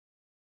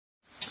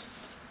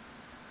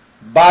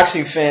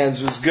Boxing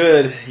fans, was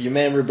good? Your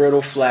man Roberto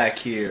Flack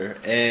here,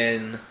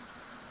 and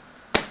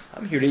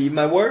I'm here to eat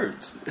my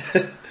words.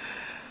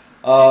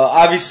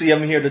 Obviously,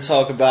 I'm here to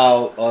talk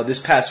about this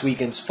past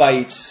weekend's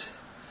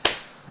fights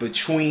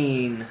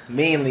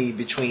mainly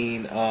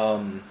between.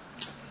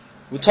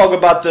 We'll talk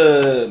about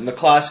the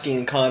McCloskey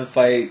and Khan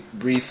fight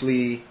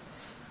briefly.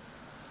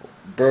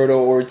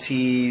 Berto,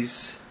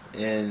 Ortiz,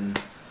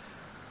 and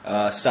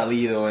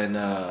Salido and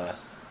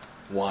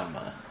Juan.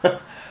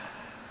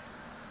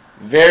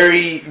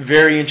 Very,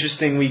 very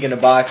interesting weekend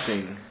of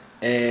boxing,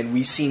 and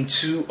we've seen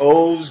two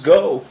O's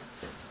go.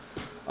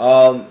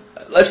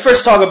 Let's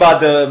first talk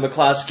about the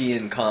McCloskey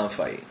and Khan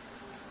fight.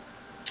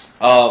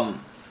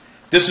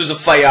 This was a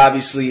fight,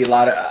 obviously, a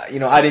lot of,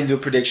 I didn't do a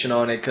prediction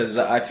on it because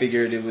I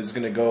figured it was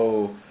going to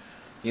go,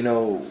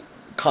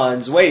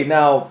 Khan's way.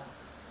 Now,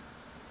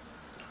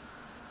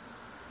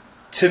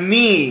 to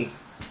me,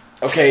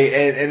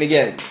 okay, and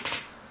again,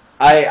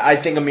 I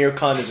think Amir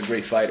Khan is a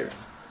great fighter.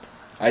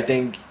 I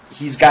think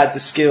he's got the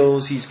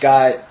skills, he's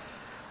got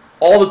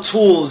all the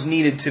tools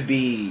needed to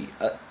be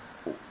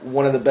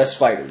one of the best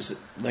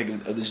fighters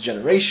of this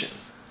generation.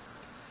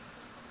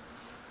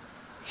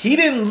 He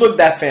didn't look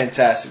that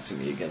fantastic to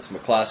me against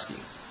McCloskey.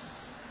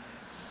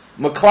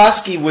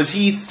 McCloskey, was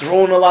he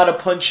throwing a lot of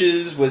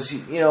punches? Was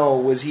he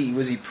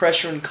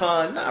pressuring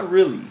Khan? Not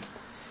really.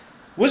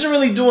 Wasn't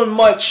really doing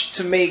much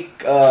to make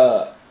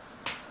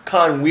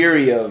Khan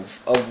weary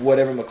of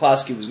whatever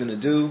McCloskey was going to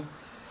do.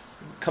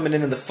 Coming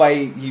into the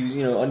fight, he was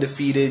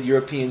undefeated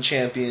European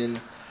champion,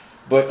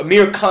 but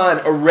Amir Khan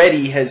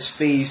already has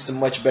faced a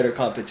much better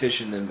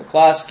competition than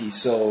McCloskey.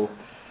 So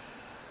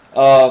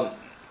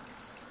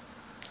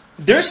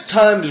there's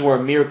times where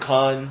Amir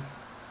Khan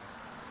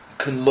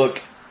can look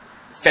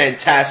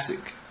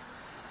fantastic,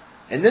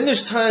 and then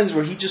there's times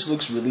where he just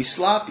looks really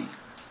sloppy.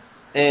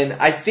 And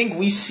I think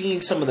we've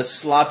seen some of the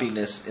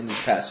sloppiness in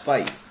this past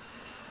fight.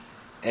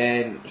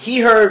 And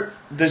he hurt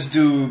this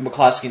dude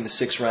McCloskey in the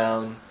 6th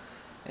round.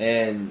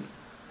 And,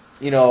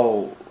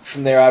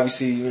 from there,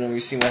 obviously,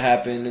 we've seen what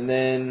happened. And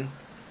then,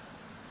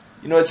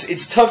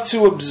 it's tough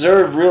to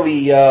observe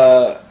really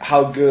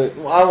how good.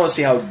 Well, I don't want to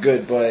say how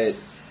good, but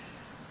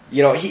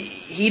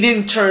he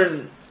didn't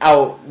turn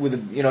out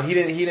with he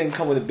didn't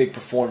come with a big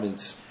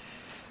performance.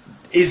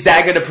 Is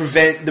that going to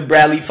prevent the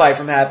Bradley fight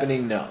from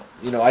happening? No.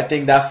 I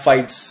think that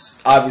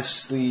fight's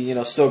obviously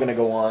still going to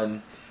go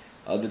on.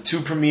 The two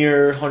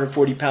premier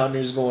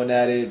 140-pounders going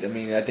at it. I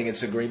mean, I think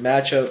it's a great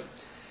matchup.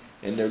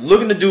 And they're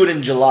looking to do it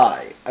in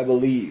July, I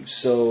believe.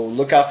 So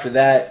look out for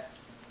that.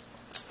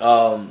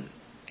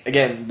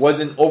 Again,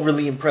 wasn't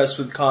overly impressed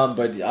with Khan,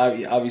 but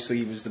obviously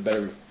he was the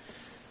better,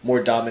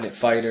 more dominant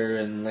fighter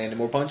and landed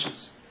more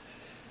punches.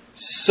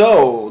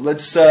 So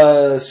let's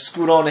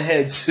scoot on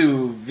ahead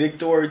to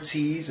Victor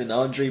Ortiz and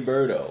Andre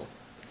Berto.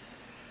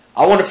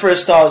 I want to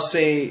first off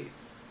say,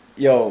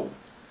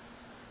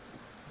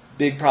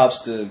 big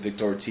props to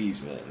Victor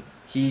Ortiz, man.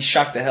 He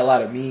shocked the hell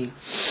out of me.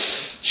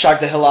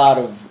 Shocked the hell out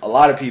of a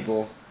lot of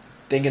people,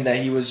 thinking that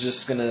he was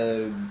just going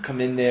to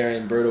come in there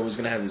and Berto was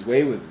going to have his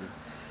way with him.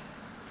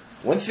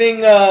 One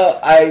thing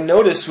I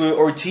noticed with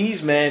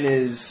Ortiz, man,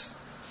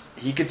 is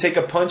he could take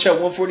a punch at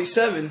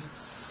 147.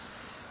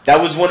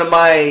 That was one of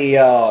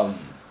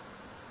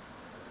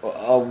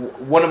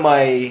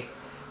my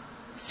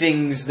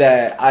things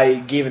that I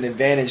gave an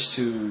advantage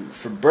to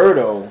for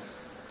Berto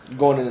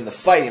going into the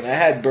fight, and I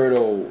had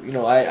Berto,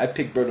 I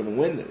picked Berto to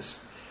win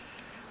this.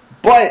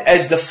 But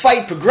as the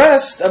fight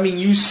progressed, I mean,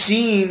 you've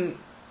seen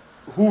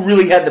who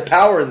really had the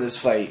power in this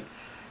fight,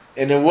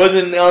 and it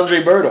wasn't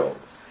Andre Berto.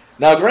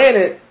 Now,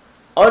 granted,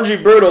 Andre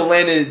Berto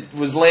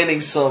was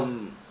landing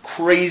some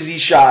crazy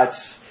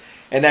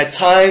shots, and at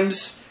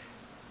times,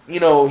 he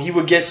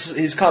would get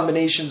his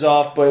combinations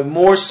off, but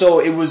more so,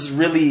 it was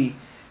really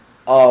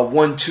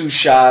 1-2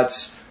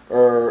 shots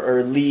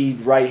or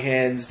lead right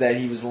hands that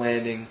he was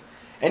landing,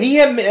 and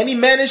he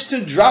managed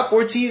to drop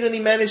Ortiz and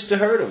he managed to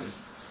hurt him.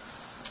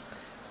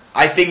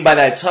 I think by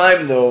that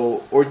time,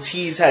 though,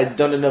 Ortiz had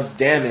done enough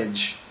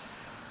damage,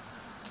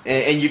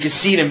 and you can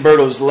see it in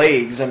Berto's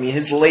legs. I mean,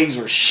 his legs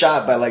were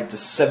shot by like the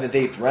 7th,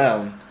 8th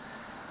round.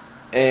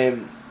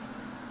 And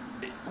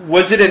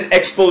was it an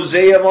expose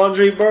of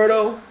Andre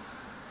Berto?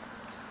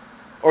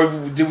 Or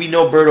do we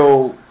know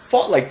Berto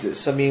fought like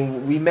this? I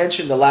mean, we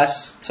mentioned the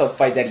last tough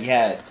fight that he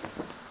had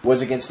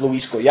was against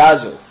Luis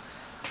Collazo.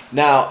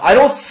 Now, I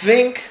don't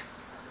think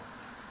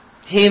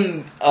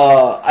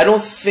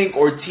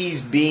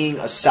Ortiz being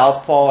a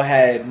southpaw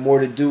had more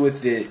to do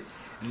with it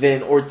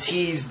than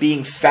Ortiz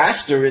being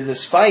faster in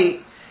this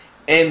fight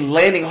and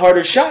landing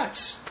harder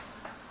shots.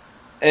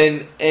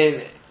 And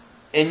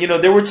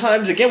there were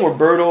times again where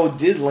Berto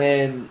did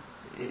land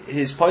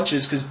his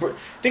punches, because the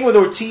thing with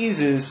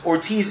Ortiz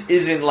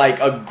isn't like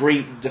a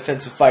great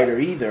defensive fighter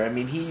either. I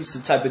mean, he's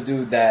the type of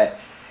dude that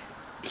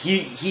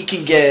he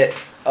can get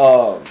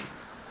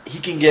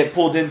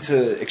pulled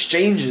into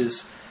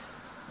exchanges.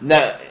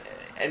 Now,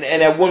 and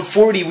at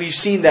 140, we've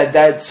seen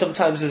that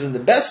sometimes isn't the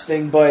best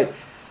thing, but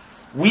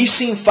we've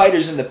seen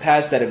fighters in the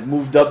past that have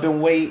moved up in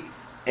weight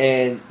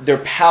and their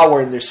power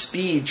and their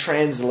speed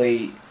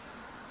translate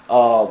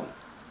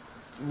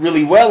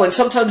really well, and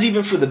sometimes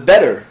even for the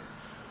better.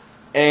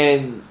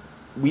 And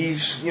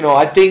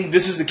I think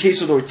this is the case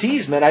with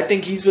Ortiz, man. I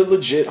think he's a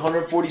legit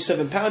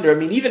 147 pounder. I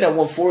mean, even at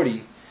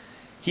 140,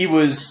 he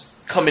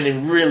was coming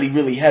in really,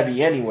 really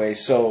heavy anyway.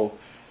 So,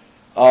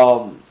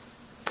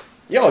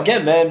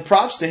 again, man,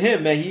 props to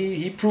him, man.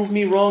 He proved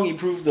me wrong. He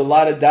proved a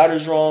lot of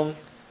doubters wrong.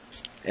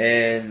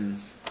 And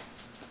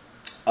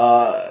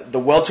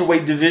the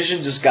welterweight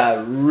division just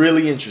got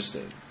really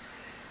interesting.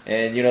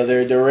 And,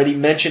 they're already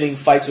mentioning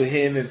fights with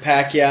him and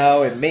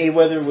Pacquiao and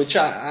Mayweather, which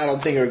I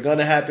don't think are going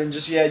to happen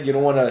just yet. You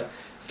don't want to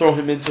throw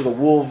him into the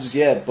wolves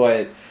yet.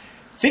 But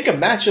think of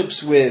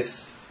matchups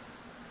with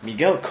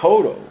Miguel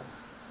Cotto,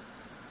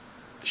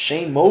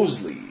 Shane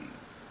Mosley.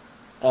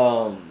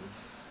 Who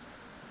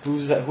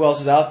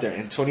else is out there?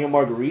 Antonio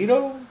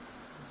Margarito?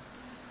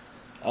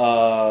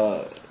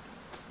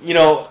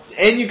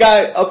 And you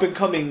got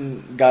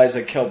up-and-coming guys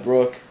like Kell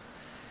Brook.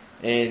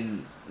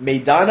 And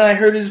Maidana, I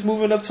heard, is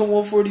moving up to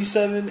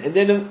 147. And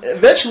then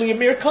eventually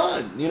Amir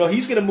Khan.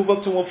 He's going to move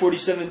up to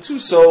 147 too.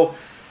 So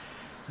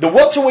the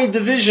welterweight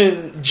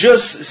division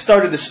just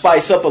started to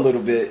spice up a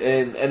little bit.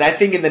 And I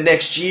think in the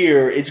next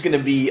year, it's going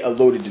to be a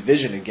loaded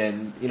division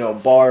again.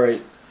 Bar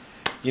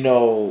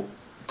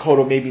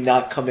Cotto maybe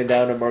not coming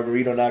down or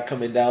Margarito not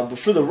coming down. But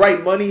for the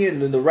right money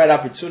and the right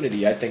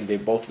opportunity, I think they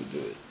both would do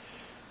it.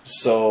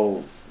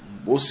 So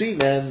we'll see,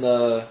 man.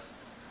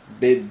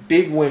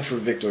 Big win for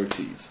Victor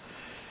Ortiz.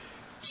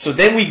 So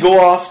then we go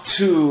off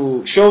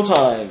to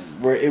Showtime,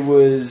 where it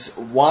was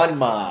Juan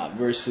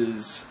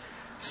versus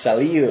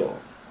Salido.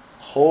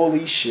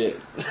 Holy shit.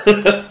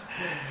 The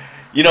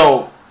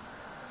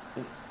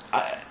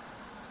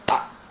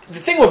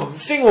thing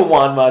with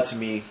Juan to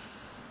me,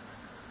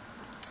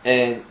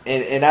 and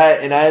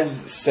I've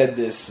said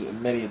this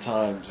many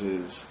times,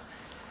 is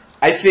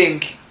I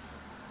think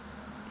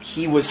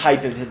he was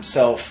hyping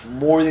himself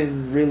more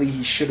than really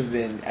he should have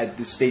been at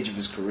this stage of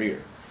his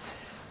career.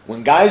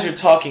 When guys are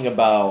talking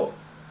about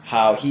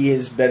how he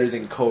is better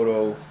than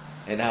Cotto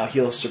and how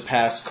he'll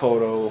surpass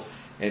Cotto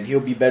and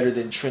he'll be better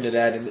than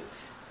Trinidad, and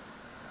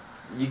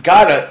you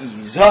gotta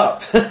ease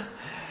up.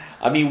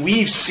 I mean,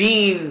 we've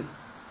seen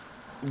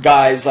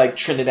guys like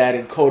Trinidad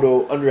and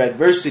Cotto under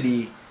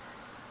adversity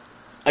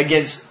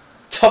against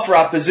tougher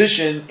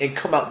opposition and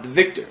come out the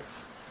victor.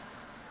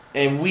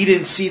 And we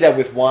didn't see that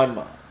with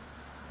Juanma.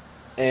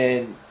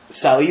 And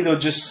Salido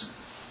just,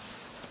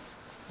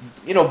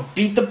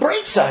 beat the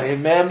brakes on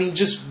him, man. I mean,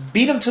 just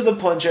beat him to the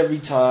punch every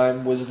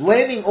time, was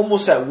landing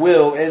almost at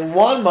will, and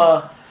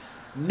Juanma,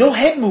 no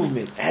head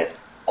movement at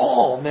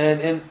all, man.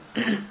 And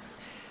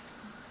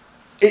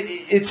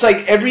it's like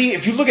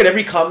if you look at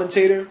every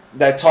commentator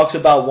that talks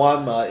about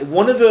Juanma,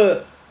 one of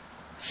the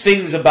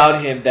things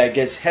about him that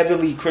gets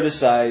heavily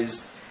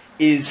criticized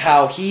is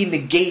how he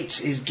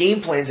negates his game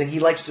plans and he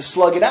likes to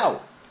slug it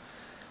out.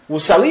 Well,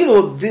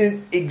 Salido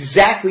did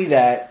exactly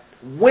that,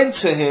 went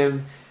to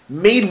him,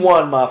 made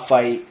Juanma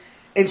fight,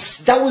 and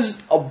that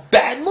was a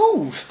bad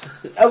move.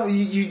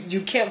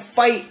 You can't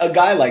fight a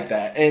guy like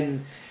that.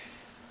 And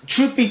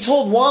truth be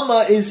told,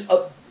 Juanma is,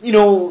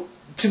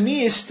 to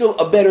me, is still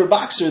a better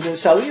boxer than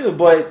Salido,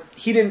 but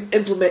he didn't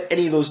implement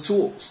any of those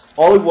tools.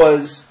 All it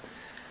was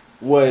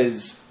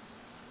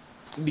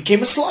became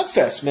a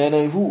slugfest, man.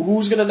 And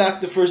who's gonna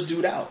knock the first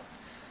dude out?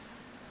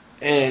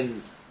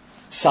 And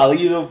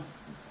Salido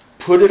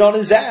put it on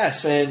his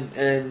ass,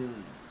 and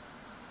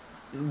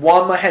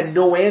Juanma had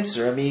no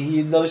answer. I mean, he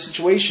had another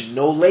situation,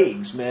 no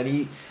legs, man.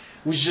 He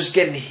was just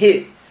getting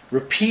hit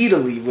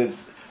repeatedly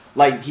with,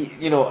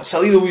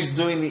 Salido was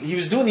doing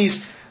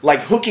these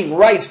like hooking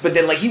rights, but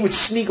then like he would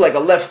sneak like a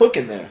left hook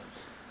in there,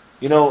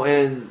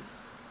 and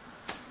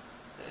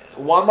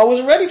Juanma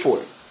wasn't ready for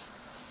it.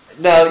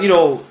 Now,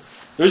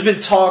 there's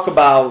been talk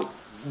about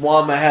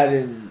Juanma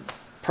having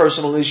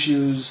personal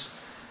issues,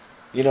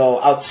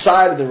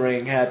 outside of the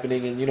ring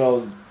happening, and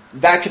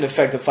that can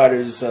affect a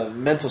fighter's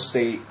mental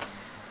state.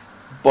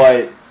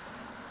 But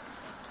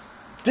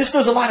this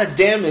does a lot of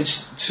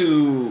damage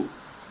to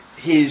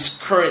his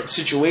current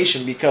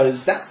situation,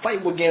 because that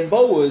fight with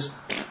Gamboa was,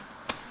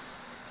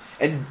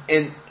 and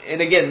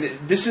again,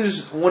 this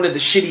is one of the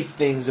shitty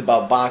things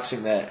about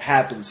boxing that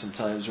happens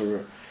sometimes,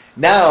 where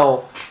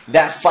now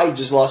that fight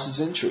just lost its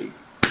intrigue.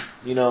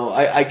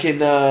 I can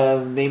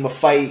name a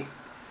fight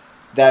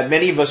that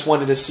many of us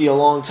wanted to see a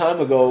long time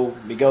ago,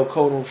 Miguel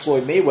Cotto and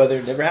Floyd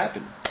Mayweather. Never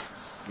happened.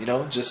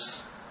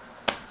 Just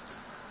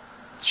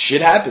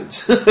shit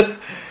happens.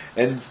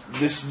 And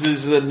this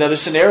is another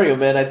scenario,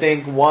 man. I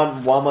think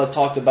Juanma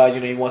talked about,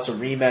 he wants a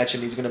rematch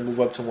and he's going to move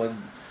up to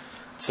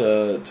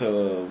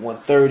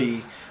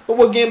 130. But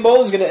what Gamboa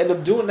is going to end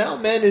up doing now,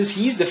 man, is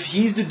he's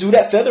the dude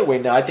at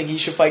featherweight now. I think he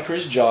should fight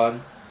Chris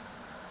John,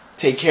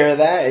 take care of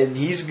that, and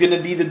he's going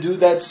to be the dude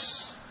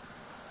that's,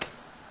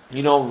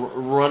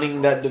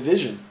 running that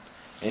division.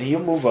 And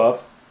he'll move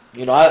up.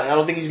 I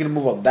don't think he's going to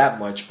move up that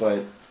much,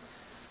 but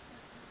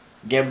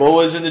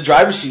Gamboa's in the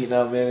driver's seat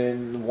now, man,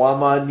 and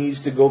Juanma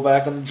needs to go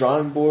back on the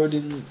drawing board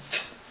and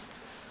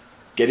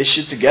get his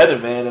shit together,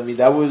 man. I mean,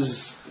 that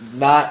was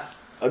not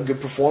a good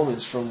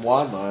performance from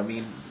Juanma. I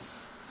mean,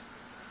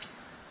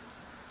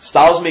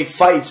 styles make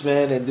fights,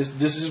 man, and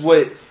this is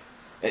what,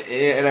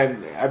 and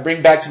I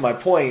bring back to my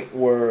point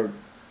where,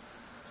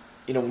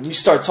 you know, when you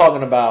start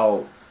talking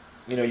about,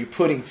 you know, you're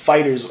putting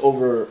fighters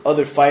over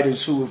other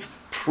fighters who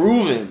have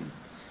proven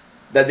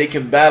that they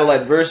can battle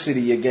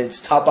adversity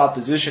against top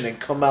opposition and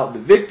come out the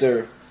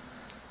victor,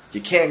 you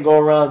can't go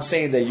around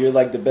saying that you're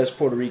like the best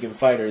Puerto Rican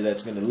fighter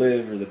that's going to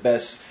live, or the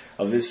best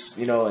of this,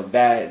 you know, and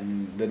that,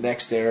 and the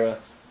next era.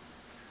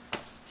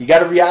 He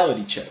got a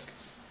reality check.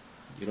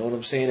 You know what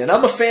I'm saying? And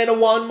I'm a fan of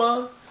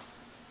Juanma,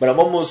 but I'm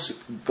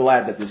almost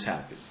glad that this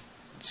happened.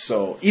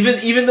 So,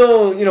 even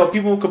though, you know,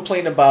 people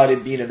complain about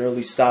it being an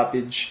early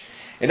stoppage,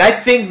 and I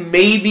think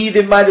maybe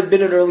there might have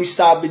been an early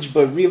stoppage,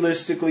 but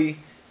realistically,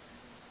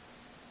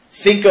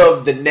 think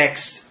of the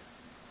next,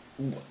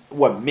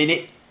 what,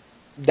 minute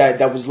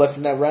that was left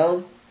in that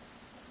round.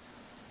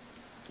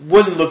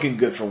 Wasn't looking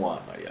good for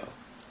Juanma, yo.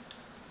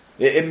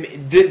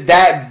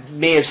 That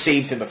may have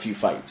saved him a few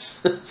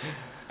fights.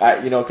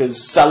 You know, because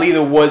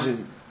Salido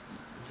wasn't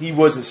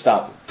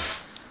stopping.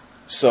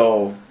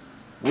 So,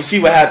 we'll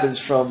see what happens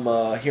from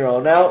here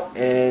on out.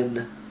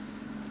 And,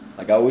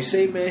 like I always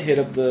say, man, hit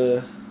up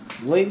the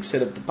links,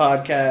 hit up the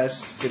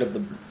podcasts, hit up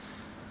the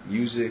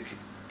music,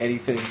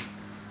 anything.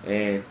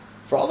 And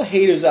for all the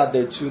haters out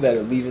there, too, that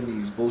are leaving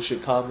these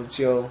bullshit comments,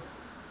 yo,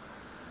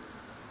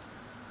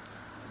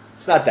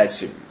 it's not that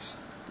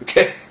serious.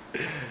 Okay?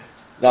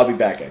 And I'll be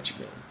back at you,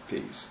 man.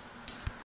 Peace.